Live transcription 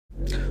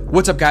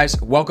What's up, guys?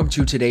 Welcome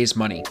to Today's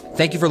Money.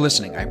 Thank you for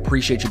listening. I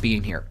appreciate you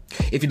being here.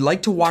 If you'd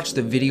like to watch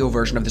the video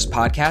version of this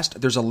podcast,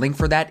 there's a link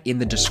for that in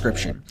the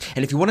description.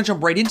 And if you want to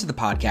jump right into the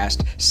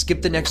podcast,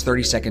 skip the next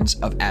 30 seconds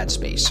of ad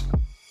space.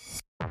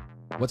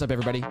 What's up,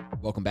 everybody?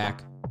 Welcome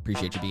back.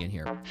 Appreciate you being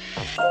here.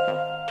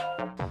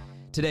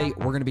 Today,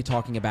 we're going to be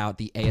talking about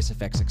the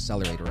ASFX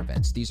Accelerator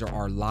events. These are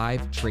our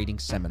live trading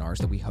seminars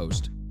that we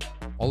host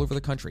all over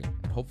the country.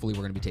 And hopefully,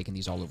 we're going to be taking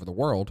these all over the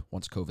world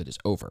once COVID is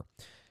over.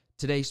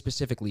 Today,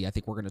 specifically, I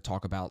think we're going to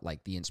talk about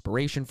like the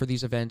inspiration for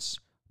these events,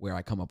 where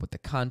I come up with the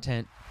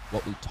content,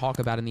 what we talk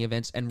about in the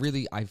events. And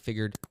really, I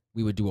figured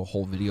we would do a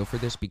whole video for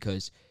this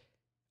because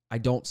I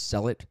don't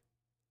sell it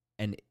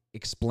and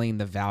explain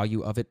the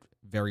value of it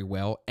very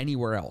well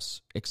anywhere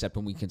else, except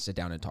when we can sit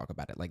down and talk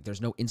about it. Like,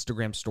 there's no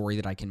Instagram story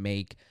that I can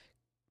make.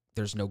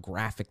 There's no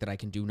graphic that I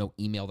can do, no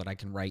email that I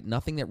can write,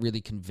 nothing that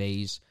really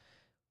conveys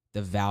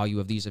the value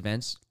of these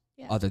events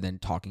other than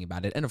talking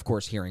about it. And of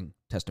course, hearing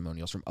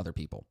testimonials from other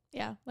people.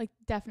 Yeah, like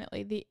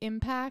definitely the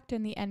impact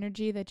and the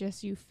energy that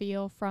just you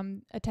feel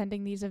from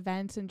attending these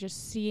events and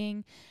just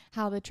seeing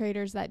how the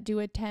traders that do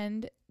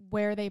attend,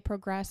 where they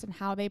progress and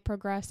how they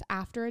progress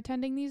after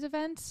attending these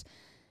events.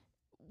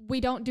 We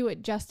don't do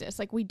it justice.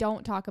 Like, we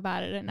don't talk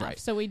about it enough. Right.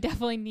 So we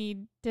definitely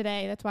need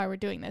today, that's why we're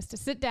doing this, to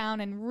sit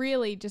down and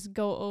really just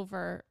go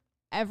over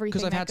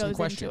everything that goes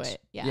into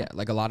it. Yeah,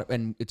 like a lot of,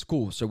 and it's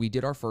cool. So we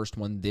did our first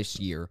one this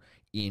year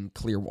in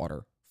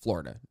Clearwater,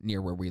 Florida,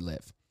 near where we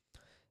live.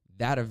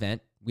 That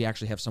event, we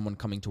actually have someone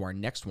coming to our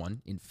next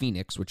one in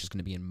Phoenix, which is going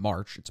to be in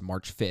March. It's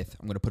March 5th.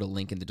 I'm going to put a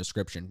link in the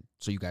description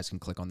so you guys can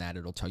click on that.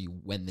 It'll tell you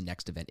when the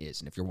next event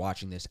is. And if you're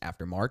watching this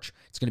after March,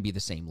 it's going to be the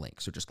same link.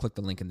 So just click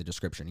the link in the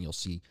description and you'll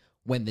see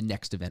when the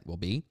next event will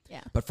be.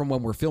 Yeah. But from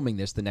when we're filming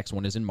this, the next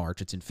one is in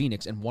March. It's in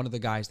Phoenix. And one of the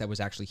guys that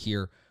was actually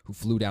here who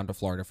flew down to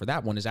Florida for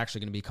that one is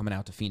actually going to be coming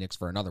out to Phoenix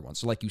for another one.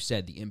 So like you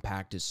said, the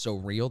impact is so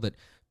real that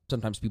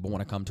sometimes people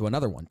want to come to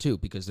another one too,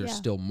 because there's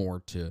still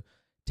more to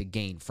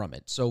gain from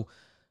it. So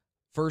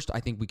first, I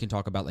think we can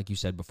talk about, like you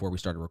said before we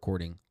started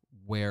recording,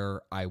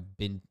 where I've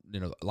been,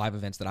 live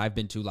events that I've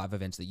been to, live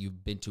events that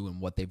you've been to, and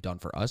what they've done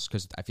for us,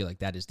 because I feel like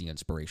that is the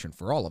inspiration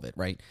for all of it,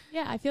 right?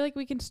 Yeah, I feel like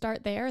we can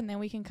start there, and then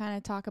we can kind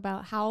of talk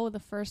about how the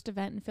first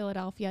event in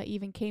Philadelphia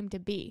even came to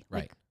be.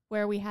 Right. Like,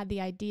 where we had the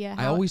idea.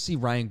 I always see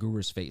Ryan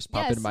Guru's face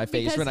pop into my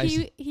face when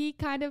he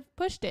kind of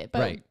pushed it,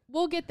 but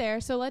we'll get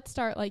there. So let's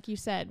start, like you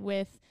said,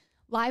 with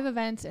live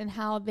events and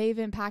how they've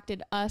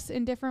impacted us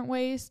in different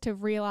ways to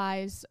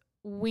realize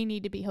we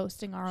need to be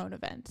hosting our own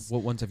events.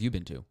 What ones have you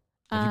been to?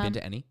 Have you been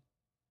to any?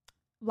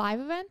 Live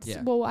events?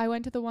 Yeah. Well, I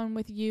went to the one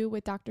with you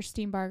with Dr.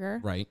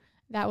 Steenbarger. Right.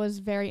 That was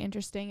very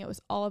interesting. It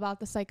was all about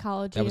the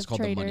psychology of traders. That was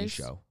called The Money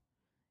Show.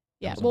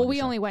 Yeah. Well,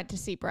 we only went to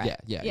see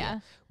Brett. Yeah.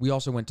 We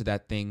also went to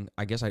that thing.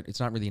 I guess it's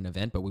not really an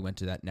event, but we went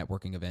to that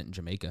networking event in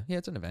Jamaica. Yeah,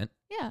 it's an event.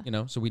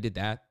 Yeah. So we did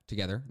that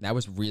together. That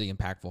was really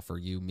impactful for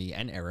you, me,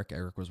 and Eric.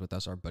 Eric was with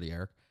us, our buddy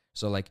Eric.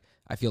 So, like,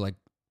 I feel like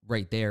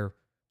right there,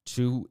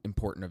 two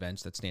important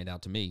events that stand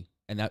out to me.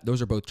 And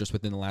those are both just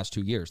within the last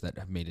 2 years that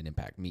have made an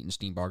impact, meeting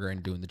Steenbarger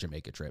and doing the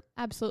Jamaica trip.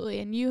 Absolutely.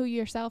 And you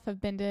yourself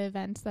have been to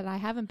events that I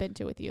haven't been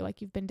to with you.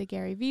 Like, you've been to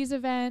Gary V's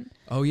event.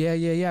 Oh,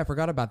 yeah. I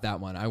forgot about that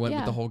one. I went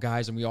with the whole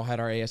guys and we all had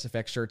our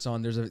ASFX shirts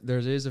on. There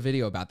is a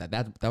video about that.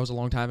 That was a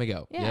long time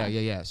ago.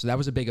 Yeah. So that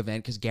was a big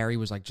event because Gary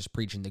was like just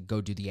preaching to go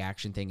do the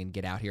action thing and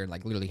get out here, and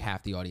like literally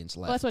half the audience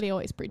left. Well, that's what he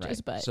always preaches.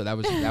 Right. But so that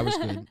was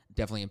good.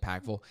 Definitely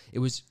impactful. It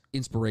was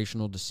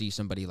inspirational to see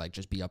somebody like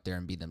just be up there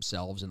and be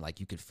themselves, and like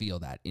you could feel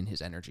that in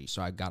his energy.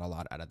 So I got a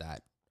lot out of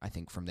that, I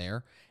think, from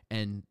there.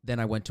 And then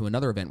I went to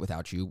another event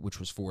without you, which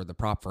was for the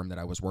prop firm that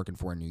I was working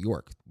for in New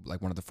York.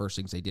 Like, one of the first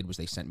things they did was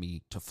they sent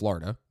me to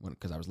Florida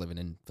because I was living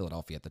in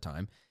Philadelphia at the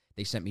time.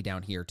 They sent me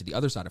down here to the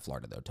other side of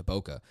Florida, though, to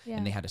Boca,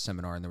 and they had a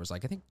seminar, and there was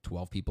like, I think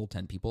 12 people,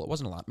 10 people. It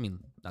wasn't a lot. I mean,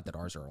 not that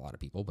ours are a lot of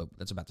people, but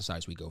that's about the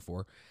size we go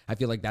for. I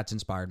feel like that's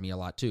inspired me a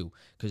lot, too,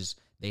 because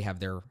they have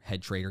their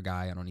head trader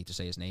guy. I don't need to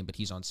say his name, but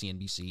he's on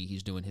CNBC.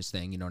 He's doing his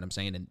thing, you know what I'm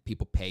saying? And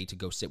people pay to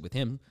go sit with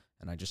him,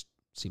 and I just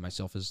see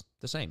myself as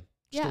the same.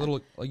 Just a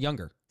little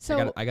younger.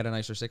 So I got a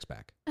nicer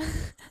six-pack.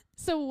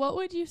 So what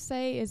would you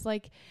say is,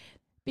 like,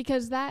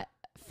 because that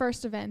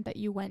first event that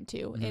you went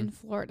to in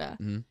Florida,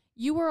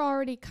 you were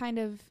already kind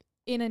of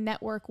in a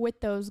network with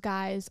those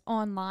guys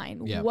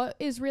online. Yeah. What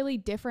is really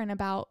different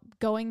about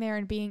going there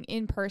and being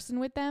in person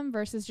with them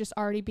versus just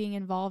already being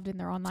involved in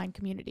their online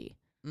community?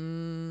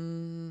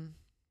 The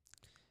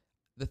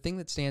thing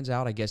that stands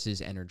out, I guess,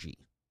 is energy.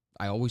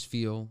 I always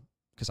feel,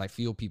 because I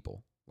feel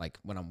people, like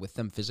when I'm with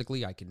them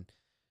physically,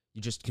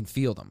 you just can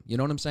feel them. You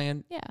know what I'm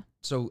saying? Yeah.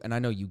 So, and I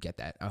know you get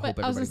that. I was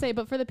going to say,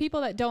 but for the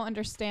people that don't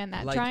understand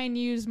that, try and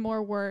use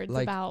more words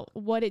about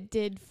what it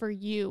did for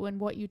you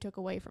and what you took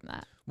away from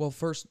that. Well,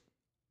 first,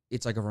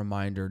 it's like a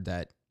reminder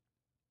that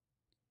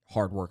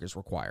hard work is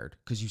required,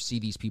 because you see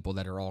these people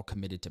that are all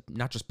committed to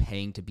not just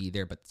paying to be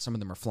there, but some of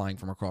them are flying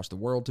from across the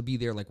world to be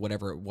there, like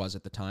whatever it was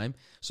at the time.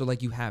 So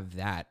like you have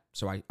that.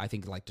 So I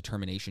think like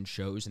determination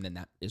shows, and then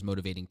that is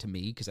motivating to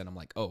me, because then I'm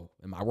like, oh,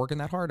 am I working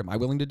that hard? Am I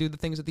willing to do the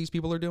things that these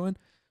people are doing?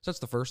 So that's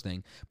the first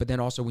thing. But then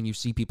also when you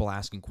see people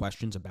asking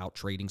questions about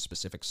trading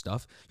specific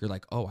stuff, you're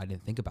like, oh, I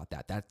didn't think about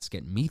that. That's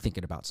getting me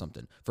thinking about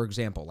something. For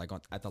example, like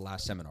at the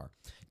last seminar,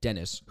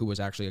 Dennis, who was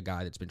actually a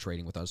guy that's been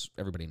trading with us,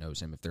 everybody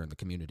knows him if they're in the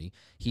community.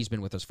 He's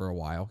been with us for a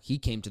while. He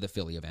came to the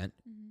Philly event.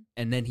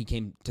 And then he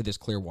came to this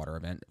Clearwater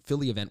event.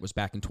 Philly event was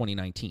back in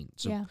 2019.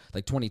 So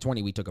like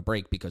 2020, we took a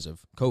break because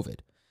of COVID.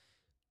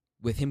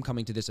 With him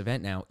coming to this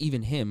event now,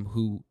 even him,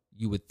 who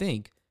you would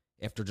think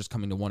after just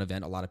coming to one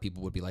event, a lot of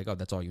people would be like, oh,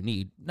 that's all you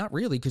need. Not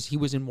really, because he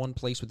was in one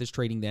place with his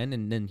trading then,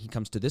 and then he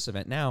comes to this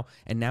event now,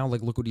 and now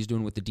like look what he's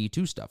doing with the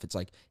D2 stuff. It's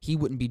like he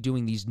wouldn't be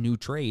doing these new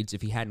trades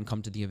if he hadn't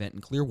come to the event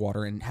in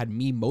Clearwater and had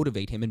me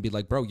motivate him and be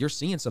like, bro, you're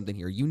seeing something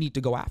here. You need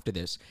to go after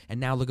this. And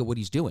now look at what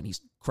he's doing.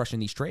 He's crushing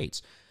these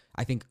trades.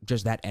 I think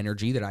just that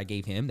energy that I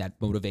gave him, that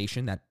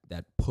motivation, that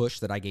push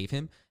that I gave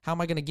him, how am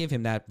I going to give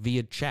him that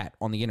via chat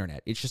on the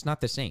internet? It's just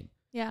not the same.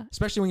 Yeah.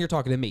 Especially when you're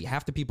talking to me.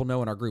 Half the people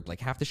know in our group, like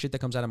half the shit that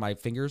comes out of my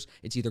fingers,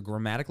 it's either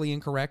grammatically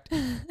incorrect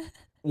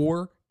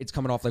or it's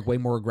coming off like way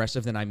more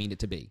aggressive than I mean it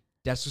to be.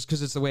 That's just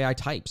because it's the way I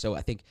type. So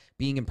I think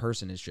being in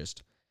person is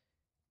just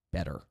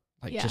better.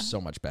 Like just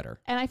so much better.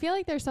 And I feel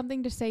like there's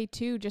something to say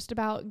too, just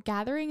about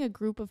gathering a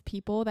group of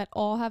people that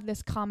all have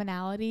this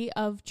commonality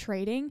of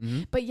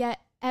trading, but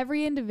yet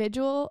every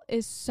individual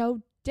is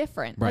so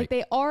different. Right. Like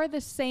they are the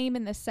same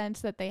in the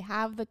sense that they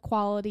have the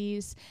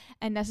qualities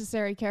and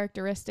necessary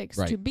characteristics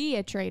to be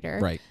a trader.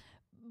 Right.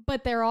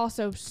 But they're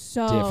also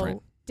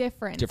so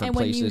different. And when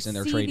places in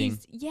their trading.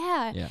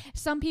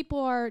 Some people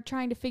are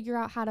trying to figure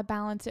out how to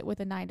balance it with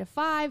a 9 to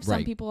 5.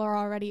 Some people are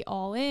already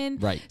all in.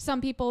 Right. Some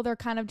people, they're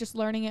kind of just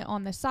learning it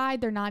on the side.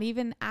 They're not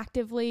even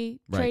actively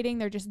trading.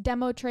 They're just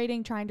demo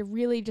trading, trying to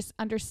really just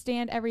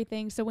understand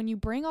everything. So when you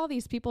bring all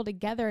these people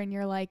together and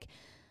you're like,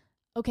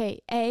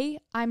 okay, A,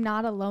 I'm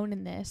not alone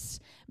in this.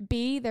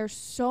 B, there's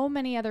so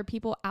many other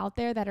people out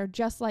there that are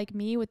just like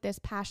me with this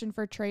passion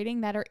for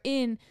trading that are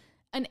in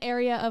an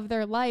area of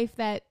their life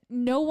that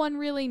no one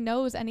really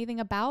knows anything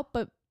about,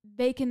 but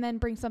they can then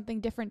bring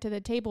something different to the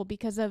table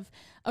because of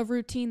a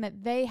routine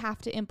that they have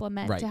to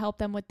implement to help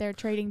them with their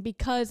trading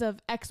because of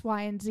X,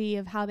 Y, and Z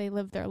of how they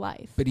live their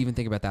life. But even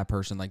think about that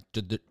person, like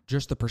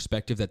just the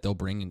perspective that they'll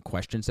bring and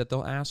questions that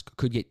they'll ask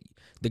could get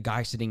the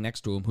guy sitting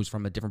next to him who's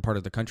from a different part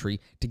of the country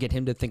to get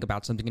him to think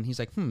about something. And he's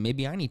like,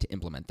 maybe I need to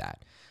implement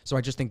that. So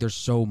I just think there's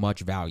so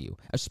much value,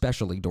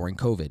 especially during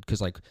COVID,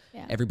 because like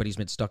everybody's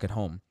been stuck at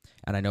home.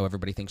 And I know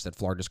everybody thinks that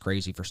Florida's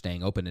crazy for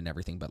staying open and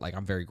everything, but like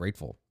I'm very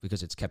grateful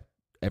because it's kept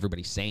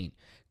everybody sane.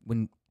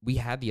 When we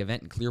had the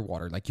event in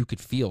Clearwater, like you could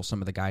feel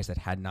some of the guys that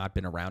had not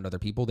been around other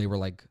people, they were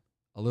like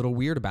a little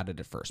weird about it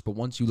at first. But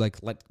once you like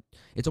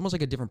it's almost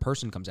like a different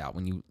person comes out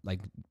when you like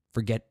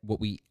forget what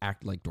we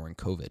act like during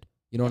COVID.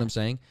 You know what I'm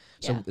saying?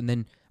 So, and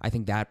then I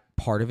think that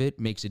part of it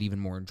makes it even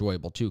more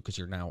enjoyable too, because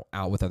you're now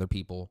out with other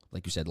people,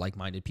 like you said,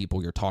 like-minded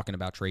people. You're talking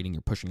about trading,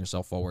 you're pushing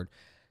yourself forward.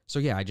 So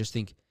yeah, I just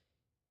think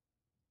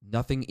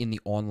nothing in the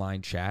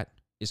online chat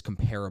is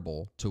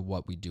comparable to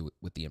what we do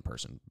with the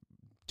in-person.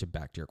 To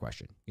back to your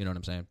question, you know what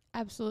I'm saying?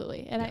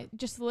 Absolutely. And I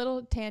just a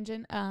little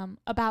tangent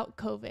about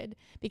COVID,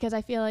 because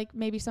I feel like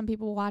maybe some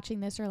people watching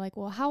this are like,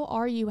 well, how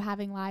are you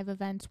having live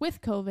events with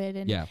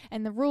COVID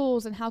and the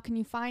rules, and how can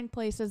you find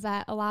places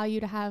that allow you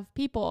to have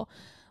people?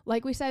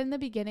 Like we said in the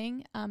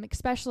beginning,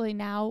 especially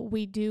now,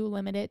 we do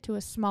limit it to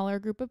a smaller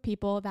group of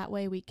people. That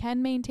way we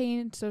can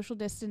maintain social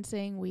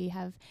distancing. We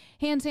have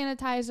hand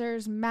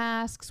sanitizers,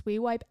 masks. We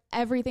wipe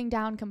everything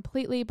down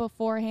completely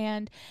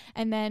beforehand.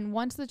 And then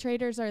once the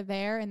traders are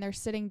there and they're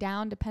sitting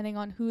down, depending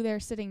on who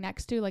they're sitting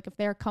next to, like if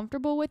they're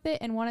comfortable with it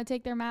and want to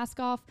take their mask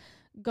off,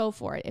 go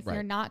for it. If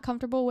you're not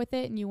comfortable with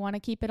it and you want to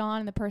keep it on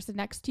and the person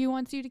next to you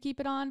wants you to keep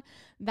it on,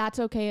 that's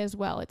okay as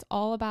well. It's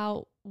all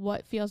about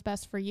what feels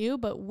best for you,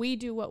 but we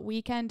do what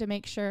we can to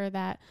make sure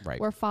that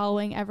we're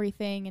following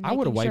everything and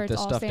making sure it's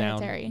all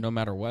sanitary. Down no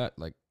matter what.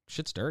 Like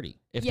shit's dirty.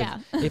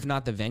 If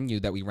not the venue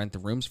that we rent the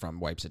rooms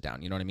from wipes it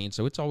down, you know what I mean?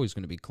 So it's always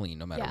going to be clean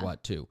no matter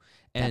what too.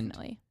 And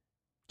definitely.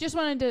 Just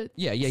wanted to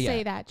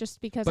say that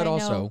just because I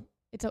know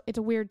it's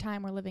a weird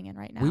time we're living in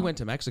right now. We went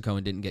to Mexico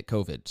and didn't get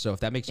COVID. So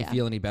if that makes you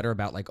feel any better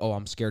about like, oh,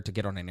 I'm scared to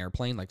get on an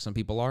airplane like some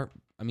people are.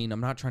 I mean, I'm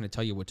not trying to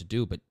tell you what to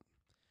do, but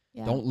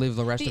don't live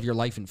the rest of your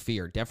life in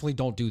fear. Definitely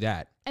don't do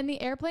that. And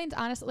the airplanes,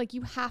 honestly, like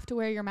you have to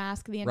wear your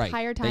mask the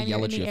entire time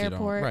you're in the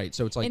airport. Right.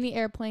 So it's like in the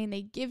airplane,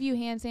 they give you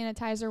hand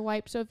sanitizer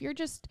wipes. So if you're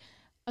just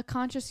a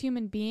conscious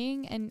human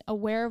being and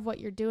aware of what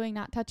you're doing,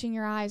 not touching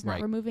your eyes,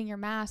 not removing your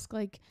mask,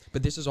 like.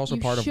 But this is also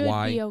part of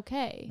why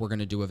we're going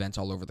to do events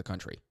all over the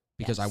country.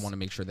 Because I want to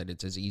make sure that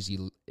it's as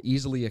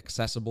easily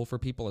accessible for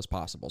people as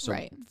possible. So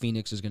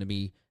Phoenix is going to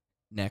be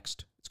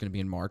next. It's going to be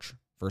in March,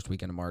 first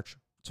weekend of March.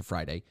 It's a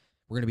Friday.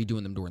 We're going to be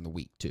doing them during the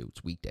week, too.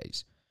 It's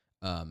weekdays.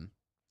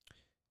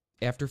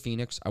 After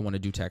Phoenix, I want to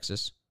do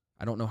Texas.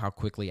 I don't know how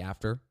quickly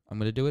after I'm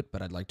going to do it,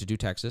 but I'd like to do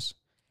Texas.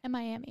 And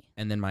Miami.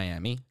 And then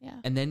Miami. Yeah.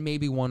 And then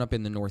maybe one up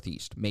in the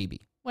Northeast.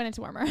 Maybe. When it's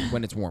warmer.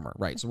 When it's warmer,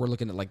 right. So we're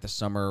looking at like the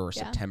summer or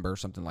September or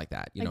something like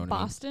that. You know what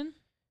Boston? I mean?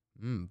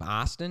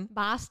 Boston?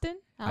 Boston?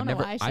 I don't know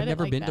why I said I've it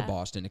never like been to that.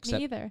 Boston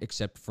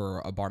except for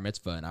a bar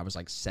mitzvah, and I was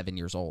like 7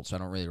 years old, so I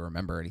don't really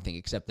remember anything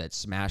except that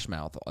Smash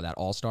Mouth, that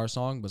All Star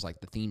song was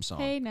like the theme song.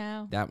 Hey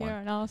now, That you're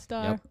one. an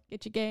all-star. Yep.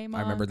 Get your game on.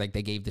 I remember like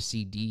they gave the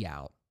CD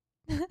out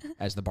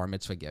as the bar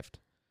mitzvah gift.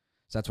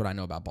 So that's what I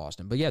know about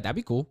Boston. But yeah, that'd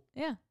be cool.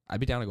 Yeah. I'd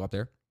be down to go up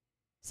there.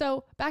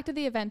 So back to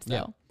the events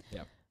though.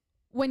 Yeah.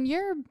 When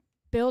you're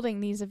building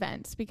these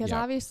events, because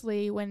Yeah.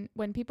 obviously when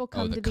people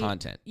come the to the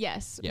content.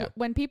 yes, Yeah.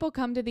 When people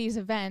come to these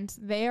events,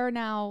 they are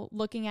now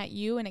looking at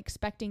you and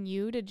expecting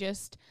you to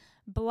just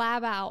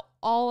blab out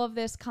all of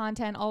this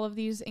content, all of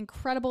these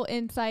incredible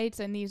insights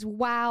and these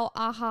wow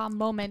aha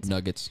moments.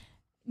 Nuggets,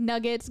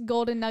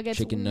 golden nuggets,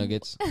 chicken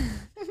nuggets.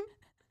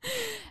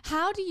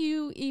 How do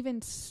you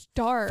even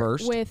start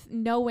First? with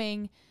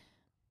knowing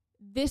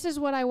this is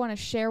what I want to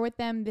share with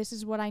them? This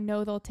is what I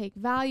know they'll take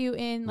value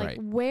in. Like,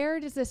 Right. where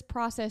does this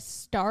process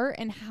start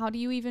and how do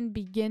you even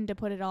begin to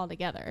put it all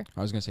together?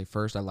 I was going to say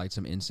first I light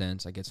some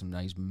incense. I get some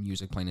nice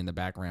music playing in the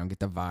background, get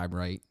the vibe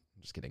right.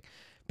 Just kidding.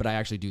 But I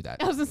actually do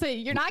that. I was going to say,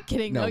 you're not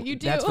kidding, though. You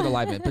do. That's for the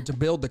live event. But to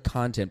build the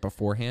content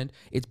beforehand,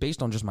 it's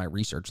based on just my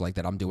research like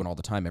that I'm doing all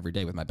the time every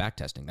day with my back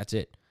testing. That's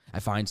it. I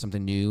find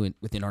something new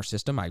within our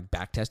system. I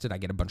back test it. I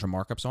get a bunch of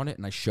markups on it,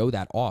 and I show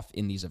that off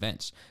in these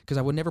events. Because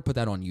I would never put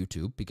that on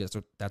YouTube because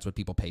that's what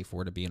people pay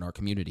for to be in our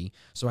community.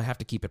 So I have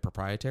to keep it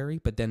proprietary.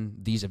 But then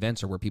these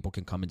events are where people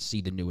can come and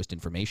see the newest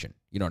information.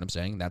 You know what I'm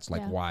saying? That's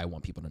like why I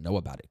want people to know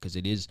about it, because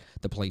it is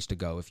the place to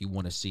go if you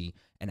want to see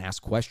and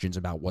ask questions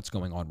about what's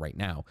going on right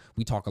now.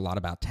 We talk a lot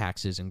about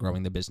taxes and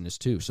growing the business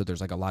too. So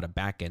there's like a lot of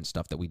back end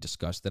stuff that we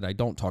discuss that I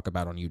don't talk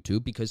about on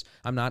YouTube because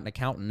I'm not an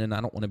accountant and I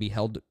don't want to be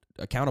held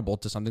accountable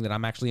to something that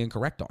I'm actually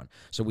incorrect on.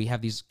 So we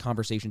have these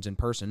conversations in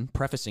person,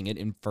 prefacing it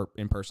in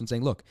person,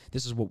 saying, look,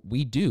 this is what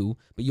we do,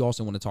 but you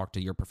also want to talk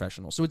to your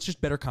professional. So it's just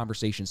better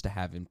conversations to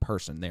have in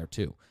person there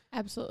too.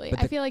 Absolutely.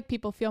 I feel like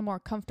people feel more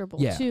comfortable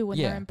too when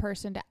they're in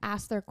person to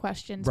ask their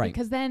questions,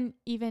 because then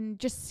even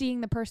just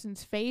seeing the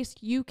person's face,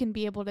 you can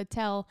be able to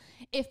tell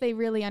if they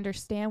really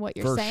understand what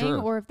you're saying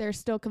or if there's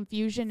still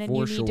confusion and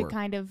you need to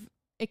kind of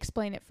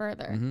explain it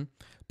further. Mm-hmm.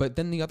 But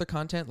then the other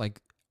content,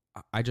 like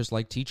I just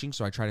like teaching,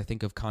 so I try to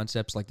think of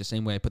concepts like the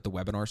same way I put the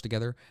webinars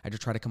together. I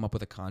just try to come up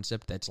with a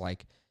concept that's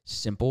like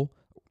simple,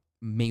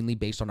 mainly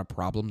based on a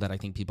problem that I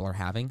think people are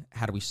having.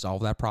 How do we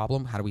solve that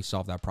problem? How do we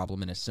solve that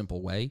problem in a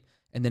simple way?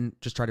 And then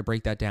just try to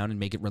break that down and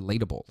make it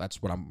relatable.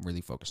 That's what I'm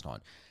really focused on.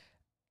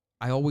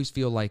 I always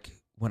feel like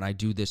when I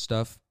do this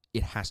stuff,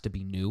 it has to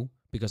be new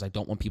because I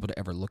don't want people to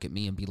ever look at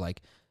me and be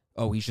like,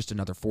 oh, he's just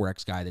another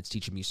Forex guy that's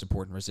teaching me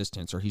support and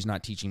resistance, or he's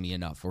not teaching me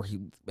enough,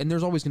 and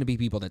there's always going to be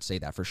people that say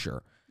that for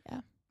sure. Yeah.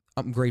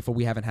 I'm grateful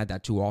we haven't had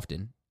that too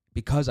often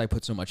because I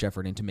put so much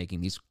effort into making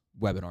these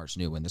webinars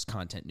new and this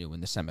content new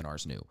and the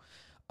seminars new.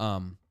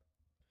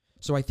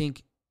 So I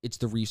think it's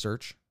the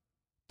research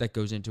that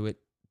goes into it.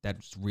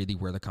 That's really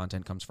where the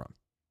content comes from.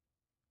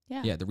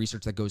 Yeah. Yeah, the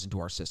research that goes into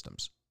our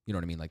systems. You know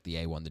what I mean? Like the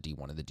A1, the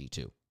D1, and the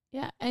D2.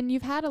 Yeah, and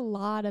you've had a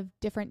lot of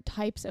different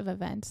types of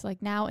events.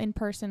 Like now in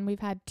person, we've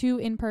had 2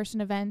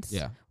 in-person events.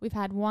 Yeah. We've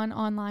had 1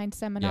 online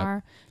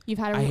seminar. Yep. You've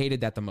had I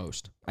hated that the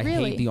most. Really?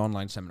 I hate the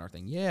online seminar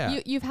thing. Yeah.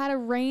 You've had a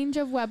range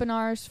of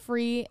webinars,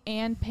 free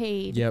and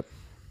paid. Yep.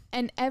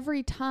 And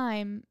every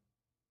time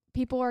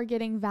people are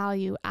getting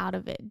value out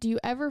of it. Do you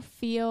ever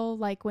feel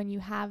like when you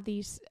have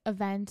these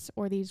events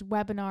or these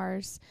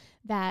webinars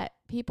that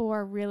people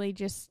are really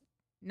just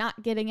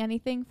not getting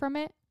anything from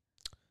it?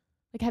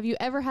 Like, have you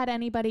ever had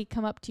anybody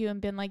come up to you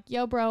and been like,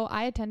 yo, bro,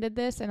 I attended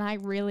this and I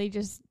really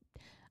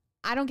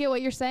I don't get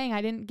what you're saying.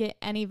 I didn't get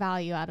any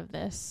value out of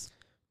this.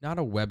 Not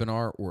a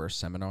webinar or a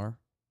seminar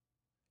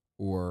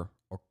or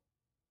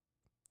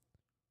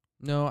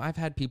no, I've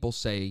had people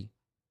say,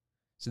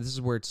 so this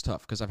is where it's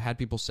tough because I've had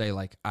people say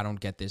like, I don't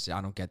get this.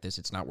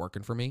 It's not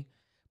working for me.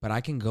 But I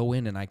can go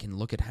in and I can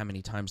look at how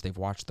many times they've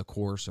watched the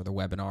course or the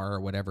webinar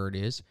or whatever it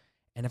is.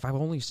 And if I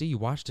only see you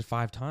watched it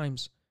 5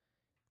 times,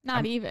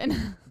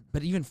 even.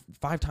 But even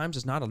 5 times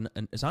is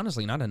it's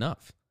honestly not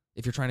enough.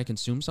 If you're trying to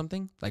consume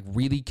something, like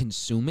really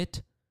consume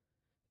it,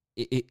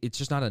 it's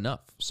just not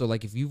enough. So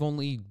like if you've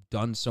only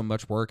done so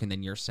much work and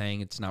then you're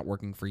saying it's not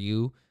working for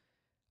you,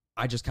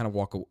 I just kind of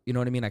walk away. You know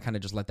what I mean? I kind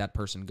of just let that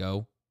person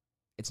go.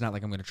 It's not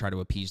like I'm going to try to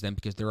appease them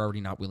because they're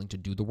already not willing to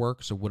do the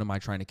work. So what am I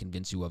trying to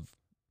convince you of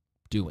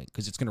doing?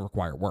 Because it's going to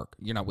require work.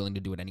 You're not willing to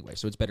do it anyway.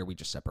 So it's better we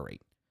just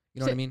separate. You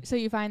know what I mean? So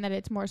you find that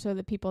it's more so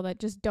the people that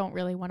just don't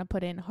really want to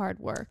put in hard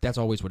work. That's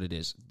always what it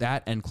is.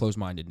 That and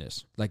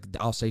closed-mindedness. Like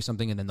I'll say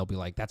something and then they'll be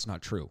like, that's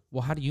not true.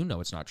 Well, how do you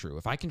know it's not true?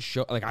 If I can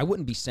show, like I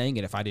wouldn't be saying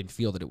it if I didn't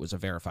feel that it was a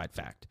verified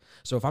fact.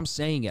 So if I'm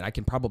saying it, I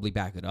can probably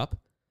back it up.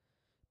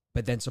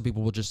 But then some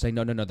people will just say,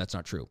 no, that's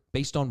not true.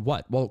 Based on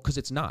what? Well, because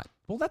it's not.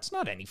 Well, that's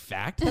not any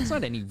fact. That's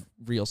not any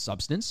real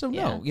substance. So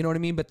no, you know what I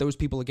mean? But those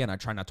people, again, I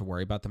try not to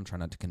worry about them, try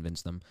not to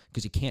convince them,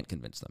 because you can't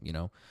convince them, you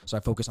know? So I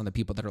focus on the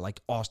people that are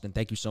like, Austin,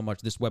 thank you so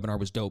much. This webinar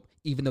was dope.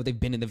 Even though they've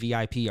been in the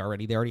VIP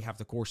already, they already have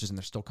the courses and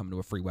they're still coming to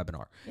a free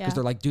webinar. Because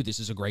they're like, dude, this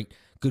is a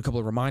good couple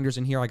of reminders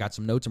in here. I got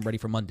some notes. I'm ready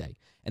for Monday.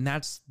 And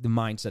that's the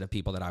mindset of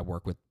people that I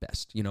work with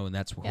best, you know, and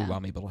that's who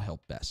I'm able to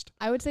help best.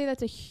 I would say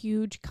that's a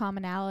huge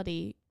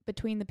commonality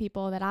between the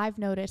people that I've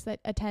noticed that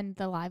attend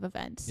the live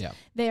events. Yeah.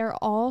 They are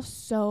all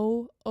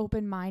so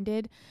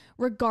open-minded,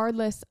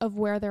 regardless of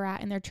where they're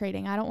at in their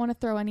trading. I don't want to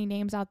throw any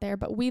names out there,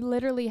 but we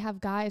literally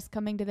have guys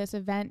coming to this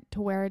event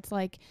to where it's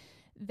like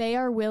they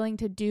are willing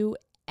to do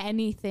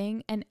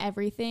anything and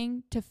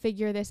everything to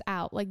figure this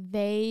out. Like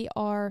they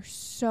are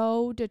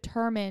so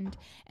determined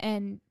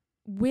and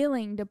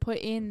willing to put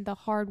in the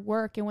hard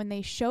work. And when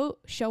they show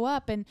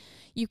up and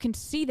you can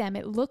see them,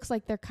 it looks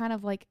like they're kind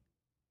of like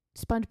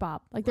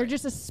SpongeBob. Like they're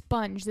just a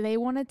sponge. They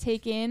want to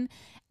take in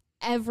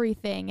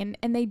everything.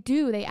 And they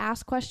do. They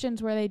ask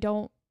questions where they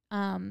don't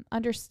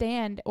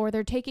understand, or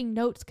they're taking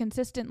notes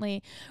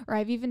consistently. Or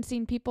I've even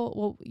seen people,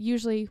 well,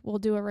 usually we'll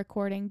do a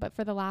recording, but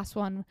for the last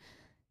one,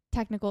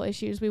 technical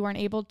issues, we weren't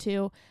able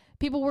to.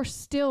 People were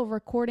still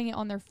recording it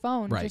on their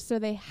phone just so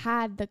they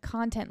had the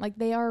content. Like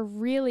they are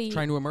really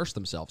trying to immerse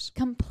themselves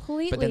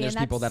completely. But then there's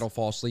people that'll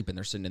fall asleep and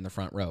they're sitting in the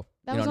front row.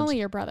 That was only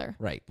your brother,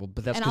 right? Well,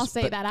 but that's and I'll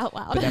say that out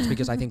loud. But that's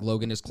because I think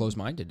Logan is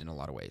closed-minded in a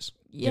lot of ways.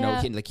 You know,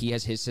 he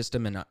has his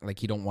system, and like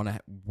he don't want to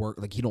work.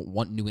 Like he don't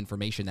want new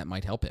information that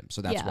might help him.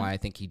 So that's why I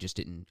think he just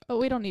didn't. But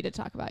we don't need to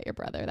talk about your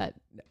brother. That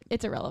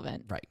it's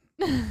irrelevant. Right.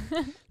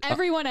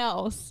 Everyone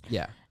else.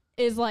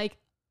 Is like.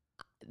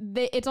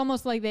 It's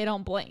almost like they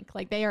don't blink.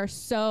 Like they are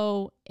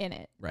so in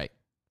it. Right.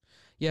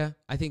 Yeah.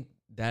 I think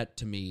that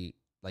to me,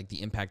 like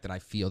the impact that I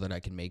feel that I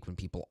can make when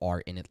people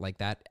are in it like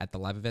that at the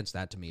live events,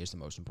 that to me is the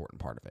most important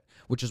part of it,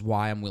 which is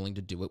why I'm willing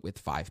to do it with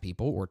 5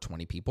 people or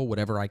 20 people,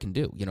 whatever I can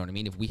do. You know what I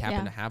mean? If we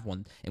happen to have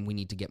one and we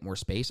need to get more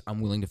space,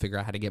 I'm willing to figure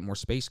out how to get more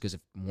space, because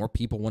if more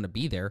people want to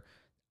be there,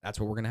 that's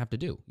what we're going to have to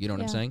do. You know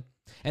what I'm saying?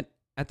 And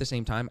at the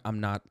same time, I'm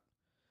not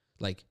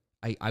like,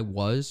 I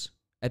was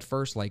at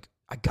first like,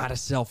 I gotta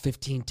sell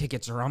 15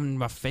 tickets or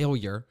I'm a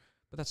failure.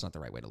 But that's not the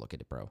right way to look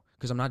at it, bro.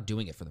 Because I'm not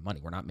doing it for the money.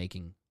 We're not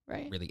making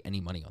really any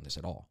money on this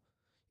at all,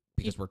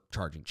 because we're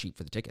charging cheap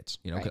for the tickets.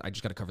 You know, 'cause I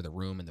just got to cover the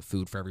room and the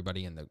food for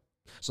everybody and the.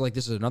 So like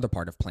this is another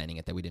part of planning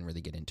it that we didn't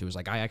really get into, is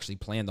like I actually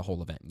planned the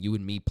whole event. You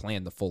and me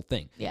planned the full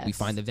thing. Yes. We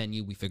find the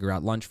venue, we figure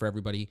out lunch for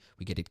everybody,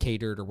 we get it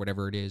catered or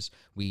whatever it is.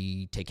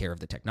 We take care of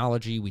the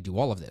technology. We do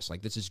all of this.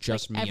 Like this is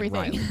just me and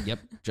Riley. Yep,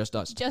 just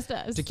us. Just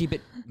us. To keep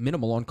it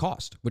minimal on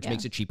cost, which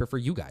makes it cheaper for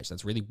you guys.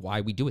 That's really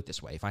why we do it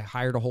this way. If I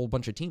hired a whole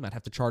bunch of team, I'd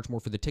have to charge more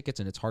for the tickets,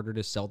 and it's harder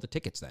to sell the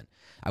tickets then.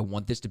 I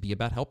want this to be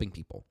about helping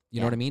people. You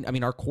know what I mean? I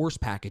mean, our course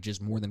package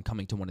is more than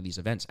coming to one of these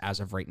events as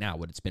of right now,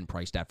 what it's been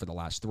priced at for the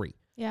last 3.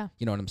 Yeah.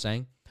 You know what I'm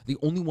saying? The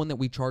only one that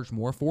we charged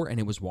more for, and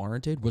it was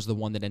warranted, was the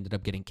one that ended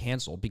up getting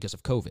canceled because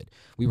of COVID.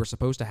 We were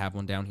supposed to have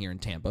one down here in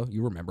Tampa.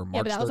 You remember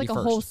March 31st. Yeah, but that was 31st. Like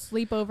a whole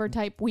sleepover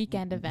type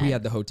weekend event. We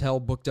had the hotel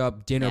booked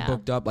up, dinner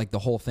booked up. Like the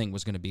whole thing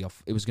was going to be,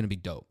 it was going to be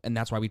dope. And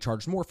that's why we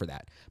charged more for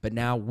that. But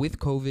now with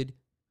COVID,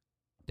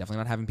 definitely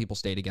not having people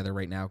stay together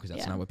right now, because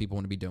that's not what people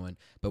want to be doing.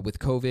 But with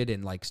COVID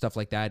and like stuff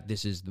like that,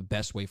 this is the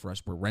best way for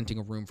us. We're renting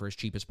a room for as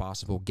cheap as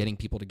possible, getting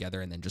people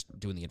together, and then just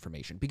doing the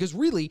information. Because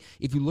really,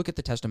 if you look at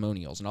the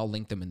testimonials, and I'll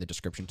link them in the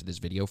description to this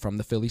video from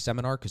the Philly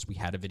seminar, because we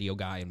had a video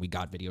guy and we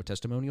got video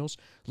testimonials.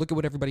 Look at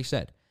what everybody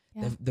said.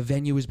 Yeah. The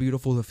venue is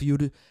beautiful, the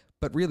food,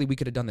 but really we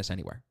could have done this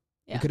anywhere.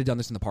 Yeah. We could have done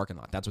this in the parking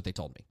lot. That's what they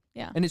told me.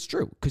 Yeah. And it's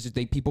true, because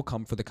people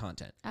come for the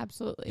content.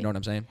 Absolutely. You know what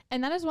I'm saying?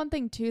 And that is one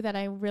thing, too, that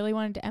I really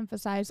wanted to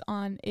emphasize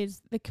on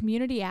is the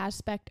community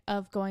aspect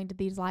of going to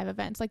these live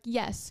events. Like,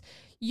 yes,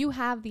 you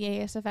have the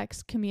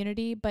ASFX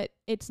community, but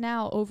it's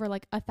now over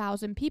like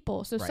 1,000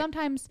 people. So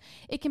sometimes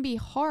it can be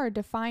hard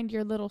to find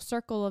your little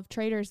circle of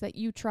traders that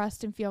you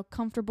trust and feel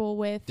comfortable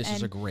with. This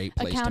is a great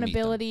place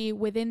accountability to meet them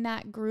within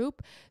that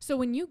group. So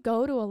when you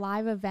go to a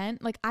live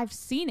event, like I've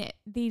seen it,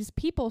 these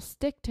people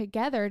stick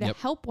together to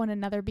help one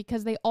another,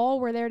 because they all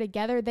were there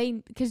together.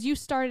 Because you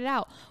started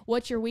out,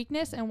 what's your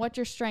weakness and what's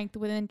your strength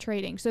within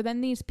trading. So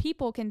then these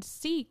people can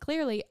see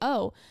clearly,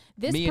 oh,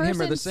 this me and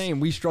him are the same.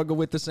 We struggle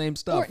with the same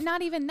stuff. Or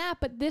not even that,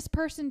 but this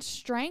person's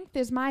strength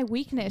is my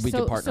weakness. We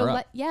can partner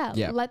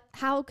up.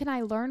 How can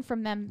I learn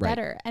from them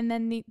better? And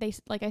then they,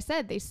 like I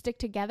said, they stick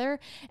together,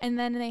 and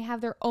then they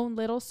have their own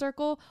little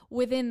circle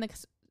within the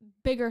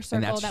bigger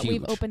circle that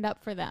we've opened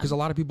up for them. Because a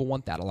lot of people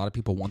want that. A lot of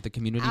people want the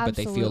community, but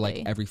they feel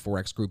like every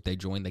Forex group they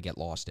join, they get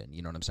lost in.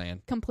 You know what I'm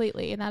saying?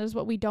 Completely. And that is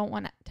what we don't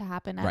want to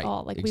happen at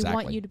all. Like we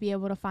want you to be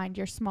able to find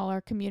your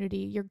smaller community,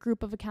 your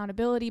group of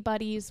accountability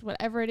buddies,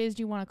 whatever it is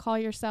you want to call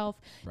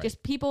yourself,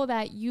 just people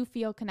that you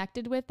feel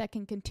connected with that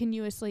can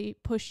continuously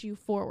push you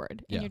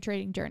forward in your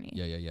trading journey.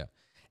 Yeah.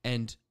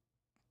 And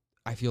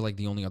I feel like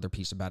the only other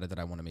piece about it that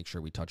I want to make sure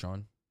we touch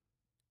on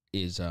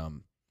is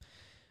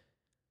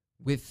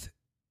with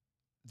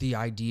the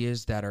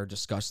ideas that are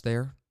discussed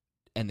there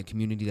and the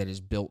community that is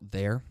built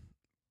there,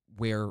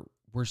 where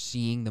we're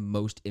seeing the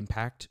most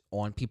impact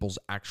on people's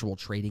actual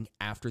trading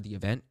after the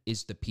event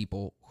is the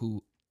people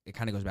who, it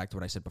kind of goes back to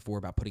what I said before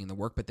about putting in the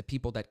work, but the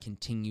people that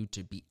continue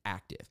to be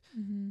active.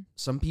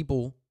 Some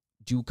people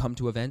do come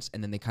to events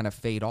and then they kind of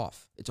fade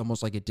off. It's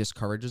almost like it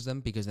discourages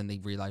them because then they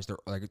realize they're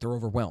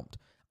overwhelmed.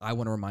 I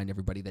want to remind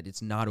everybody that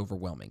it's not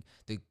overwhelming.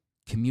 The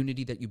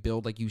community that you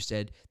build, like you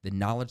said, the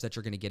knowledge that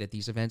you're going to get at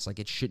these events, like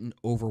it shouldn't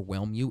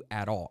overwhelm you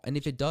at all. And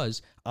if it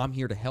does, I'm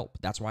here to help.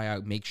 That's why I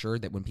make sure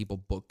that when people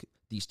book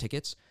these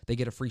tickets, they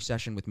get a free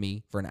session with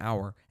me for an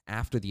hour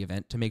after the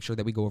event to make sure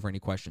that we go over any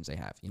questions they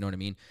have. You know what I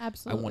mean?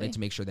 Absolutely. I wanted to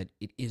make sure that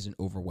it isn't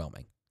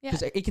overwhelming. Yeah.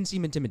 Because it can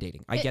seem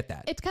intimidating. I get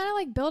that. It's kind of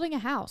like building a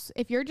house.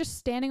 If you're just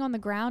standing on the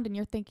ground and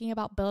you're thinking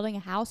about building a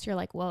house, you're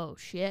like, whoa,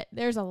 shit,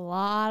 there's a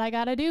lot I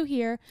got to do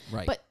here.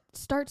 Right. But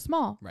start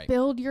small. Right.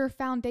 Build your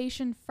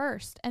foundation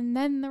first, and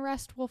then the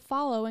rest will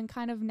follow and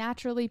kind of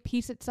naturally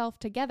piece itself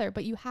together.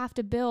 But you have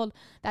to build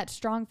that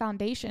strong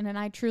foundation. And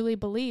I truly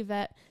believe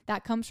that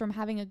that comes from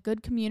having a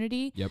good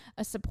community,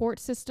 a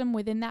support system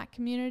within that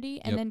community,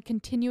 and then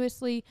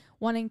continuously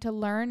wanting to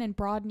learn and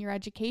broaden your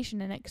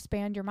education and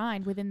expand your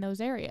mind within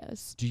those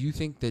areas. Do you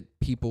think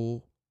that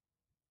people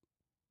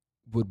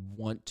would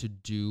want to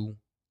do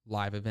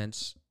live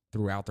events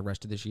throughout the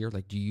rest of this year?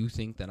 Like, do you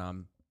think that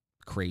I'm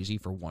crazy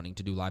for wanting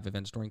to do live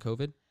events during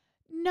COVID?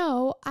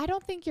 No, I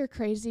don't think you're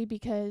crazy,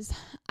 because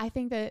I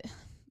think that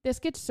this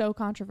gets so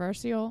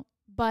controversial,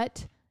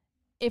 but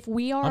if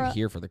we are I'm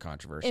here for the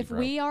controversy. If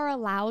we are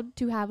allowed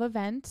to have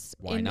events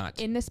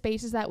in the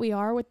spaces that we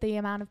are with the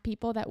amount of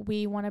people that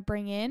we want to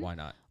bring in,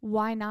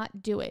 why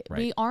not do it? Right.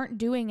 We aren't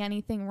doing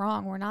anything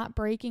wrong. We're not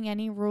breaking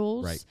any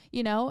rules,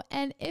 you know?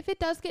 And if it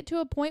does get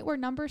to a point where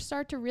numbers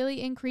start to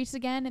really increase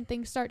again and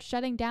things start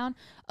shutting down,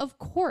 of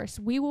course,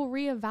 we will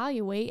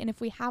reevaluate. And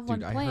if we have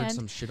one planned, I heard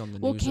some shit on the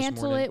we'll news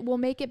cancel it. We'll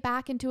make it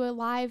back into a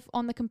live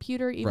on the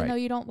computer, even though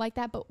you don't like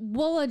that, but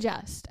we'll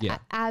adjust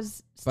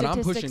as statistics. But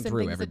I'm pushing and through,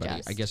 things everybody.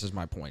 adjust. I guess is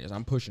my point, is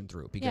I'm pushing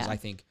through because I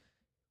think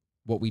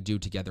what we do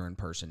together in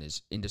person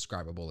is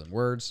indescribable in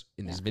words,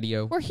 in this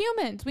video. We're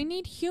humans. We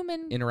need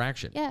human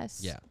interaction.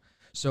 Yes. Yeah.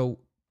 So,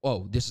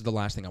 this is the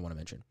last thing I want to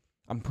mention.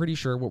 I'm pretty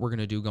sure what we're going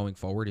to do going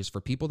forward is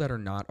for people that are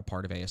not a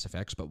part of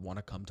ASFX but want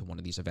to come to one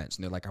of these events,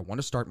 and they're like, I want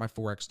to start my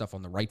Forex stuff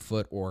on the right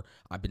foot, or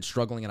I've been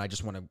struggling and I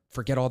just want to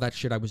forget all that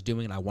shit I was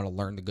doing and I want to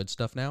learn the good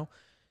stuff now.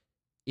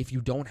 If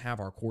you don't have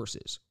our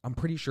courses, I'm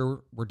pretty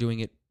sure we're doing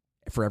it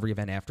for every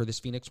event after this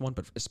Phoenix one,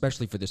 but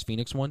especially for this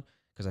Phoenix one,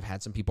 because I've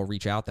had some people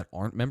reach out that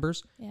aren't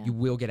members, you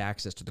will get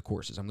access to the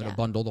courses. I'm going to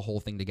bundle the whole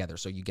thing together.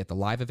 So you get the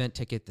live event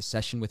ticket, the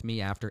session with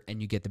me after, and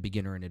you get the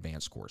beginner and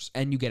advanced course.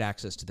 And you get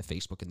access to the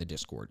Facebook and the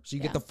Discord. So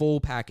you get the full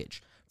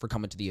package for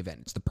coming to the event.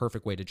 It's the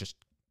perfect way to just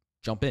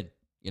jump in,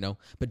 you know,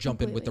 but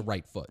jump in with the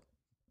right foot.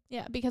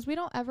 Yeah, because we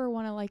don't ever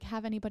want to like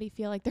have anybody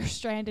feel like they're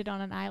stranded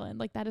on an island.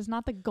 Like that is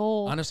not the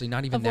goal. Honestly,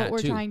 not even of that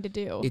what we're trying to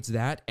do. It's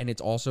that, and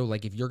it's also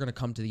like if you're going to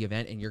come to the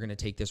event and you're going to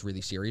take this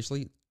really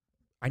seriously,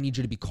 I need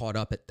you to be caught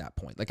up at that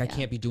point. Like I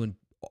can't be doing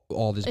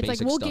all this basic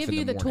stuff in the morning. It's like we'll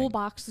give you the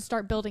toolbox to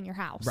start building your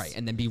house. Right,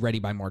 and then be ready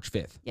by March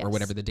 5th or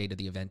whatever the date of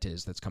the event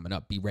is that's coming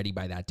up. Be ready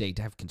by that date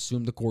to have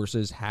consumed the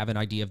courses, have an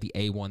idea of the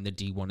A1, the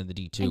D1, and the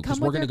D2. Because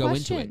we're going to go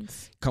into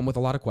it. Come with a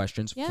lot of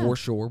questions, for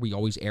sure. We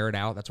always air it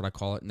out. That's what I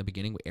call it in the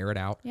beginning. We air it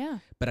out. Yeah.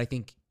 But I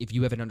think if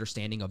you have an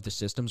understanding of the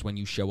systems when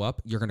you show up,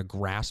 you're going to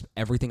grasp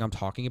everything I'm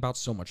talking about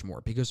so much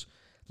more. Because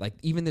like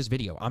even this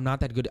video, I'm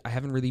not that good. I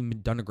haven't really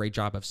done a great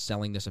job of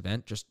selling this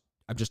event.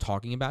 I'm just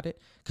talking about it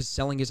because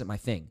selling isn't my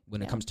thing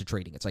when it comes to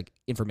trading. It's like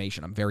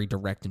information. I'm very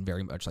direct and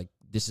very much like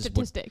this is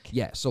statistic.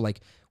 So like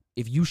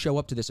if you show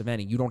up to this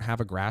event and you don't have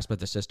a grasp of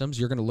the systems,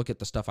 you're going to look at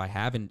the stuff I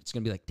have and it's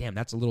going to be like, damn,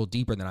 that's a little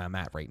deeper than I'm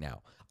at right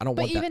now. I don't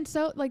want that. But even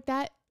so, like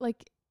that,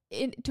 like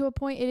to a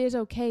point, it is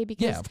okay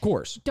because of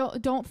course.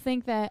 Don't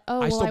think that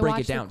I still break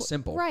it down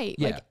simple. Right.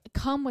 Yeah. Like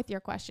come with your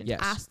questions. Yes.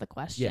 Ask the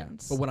questions. Yeah.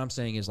 But what I'm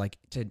saying is like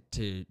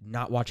to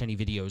not watch any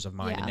videos of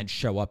mine and then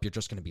show up, you're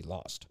just going to be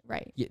lost.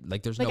 Right. Yeah,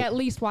 like there's at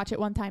least watch it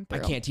one time through.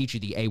 I can't teach you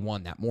the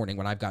A1 that morning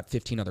when I've got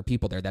 15 other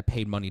people there that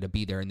paid money to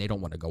be there and they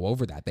don't want to go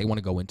over that. They want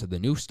to go into the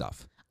new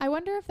stuff. I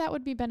wonder if that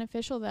would be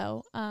beneficial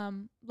though.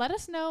 Let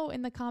us know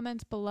in the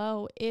comments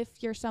below if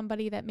you're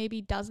somebody that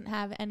maybe doesn't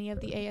have any of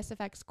the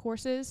ASFX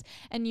courses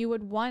and you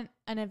would want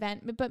an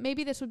event, but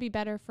maybe this would be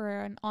better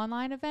for an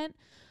online event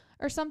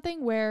or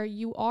something where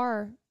you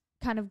are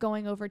kind of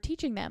going over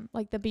teaching them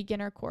like the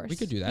beginner course. We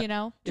could do that. You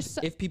know,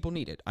 if people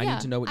need it. I need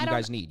to know what you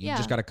guys need. You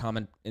just got to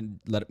comment and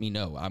let me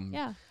know.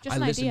 I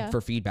listen for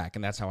feedback,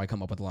 and that's how I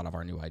come up with a lot of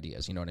our new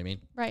ideas. You know what I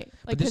mean? Right.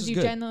 Like because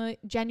you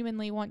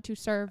genuinely want to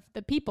serve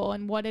the people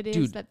and what it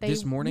is that they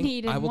this morning,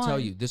 need and I will want. tell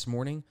you, this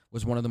morning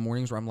was one of the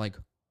mornings where I'm like,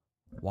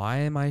 why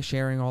am I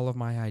sharing all of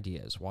my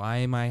ideas? Why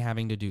am I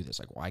having to do this?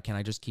 Like, why can't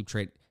I just keep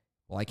trading?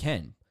 Well, I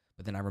can.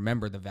 But then I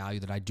remember the value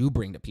that I do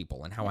bring to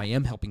people and how I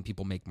am helping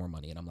people make more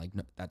money. And I'm like,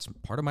 no, that's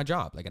part of my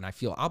job. Like, and I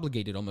feel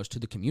obligated almost to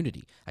the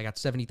community. I got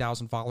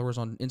 70,000 followers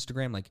on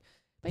Instagram. Like,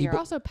 but you're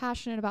also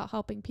passionate about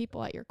helping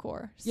people at your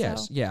core.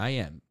 Yes. So. Yeah, I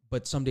am.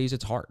 But some days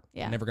it's hard.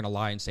 Yeah. I'm never going to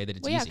lie and say that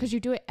it's Well, yeah, easy. because you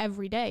do it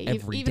every day.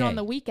 Every even on day.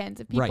 the weekends.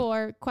 If people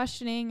are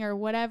questioning or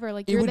whatever,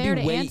 like, you're It there would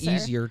to be way answer.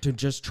 easier to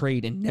just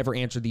trade and never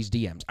answer these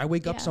DMs. I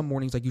wake up some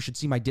mornings, like, you should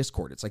see my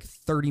Discord. It's like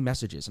 30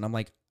 messages. And I'm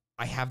like,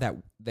 I have that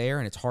there,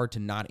 and it's hard to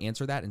not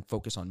answer that and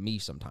focus on me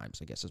sometimes,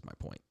 I guess is my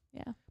point.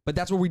 Yeah. But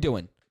that's what we're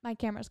doing. My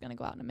camera's going to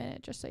go out in a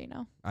minute, just so you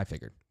know. I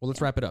figured. Well,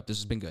 let's wrap it up. This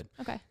has been good.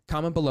 Okay.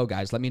 Comment below,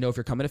 guys. Let me know if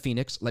you're coming to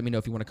Phoenix. Let me know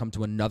if you want to come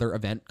to another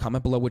event.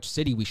 Comment below which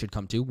city we should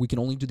come to. We can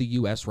only do the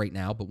U.S. right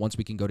now, but once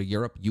we can go to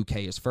Europe, UK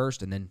is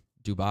first, and then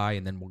Dubai,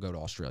 and then we'll go to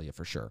Australia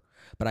for sure.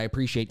 But I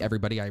appreciate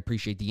everybody. I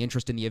appreciate the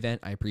interest in the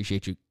event. I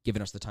appreciate you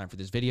giving us the time for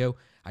this video.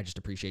 I just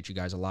appreciate you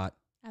guys a lot.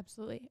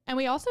 Absolutely. And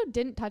we also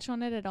didn't touch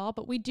on it at all,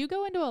 but we do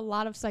go into a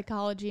lot of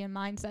psychology and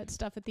mindset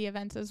stuff at the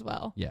events as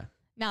well. Yeah.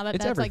 Now that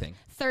It's that's everything.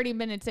 like 30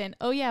 minutes in.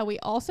 Oh, yeah, we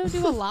also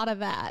do a lot of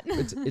that.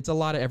 It's a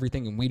lot of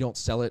everything, and we don't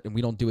sell it, and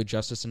we don't do it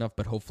justice enough,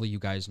 but hopefully you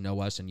guys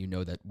know us, and you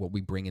know that what we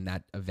bring in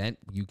that event,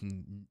 you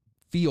can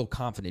feel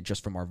confident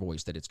just from our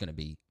voice that it's going to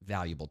be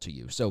valuable to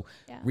you. So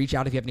reach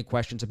out if you have any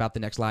questions about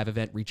the next live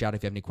event. Reach out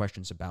if you have any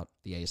questions about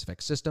the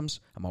ASFX systems.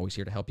 I'm always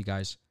here to help you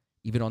guys,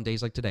 even on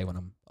days like today when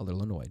I'm a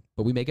little annoyed.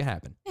 But we make it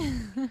happen.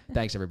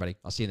 Thanks, everybody.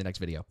 I'll see you in the next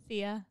video.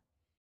 See ya.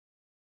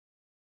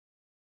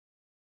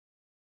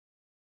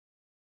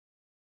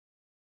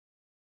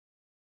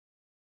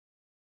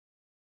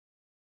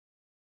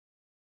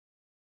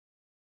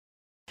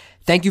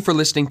 Thank you for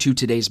listening to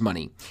Today's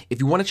Money. If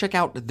you want to check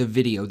out the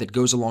video that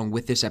goes along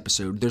with this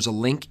episode, there's a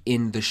link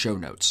in the show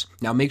notes.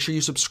 Now make sure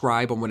you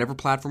subscribe on whatever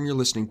platform you're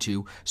listening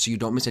to so you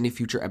don't miss any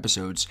future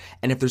episodes.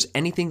 And if there's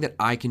anything that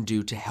I can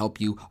do to help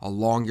you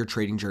along your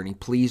trading journey,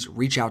 please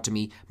reach out to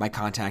me. My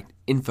contact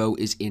info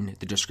is in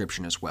the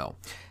description as well.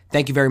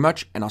 Thank you very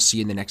much, and I'll see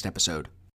you in the next episode.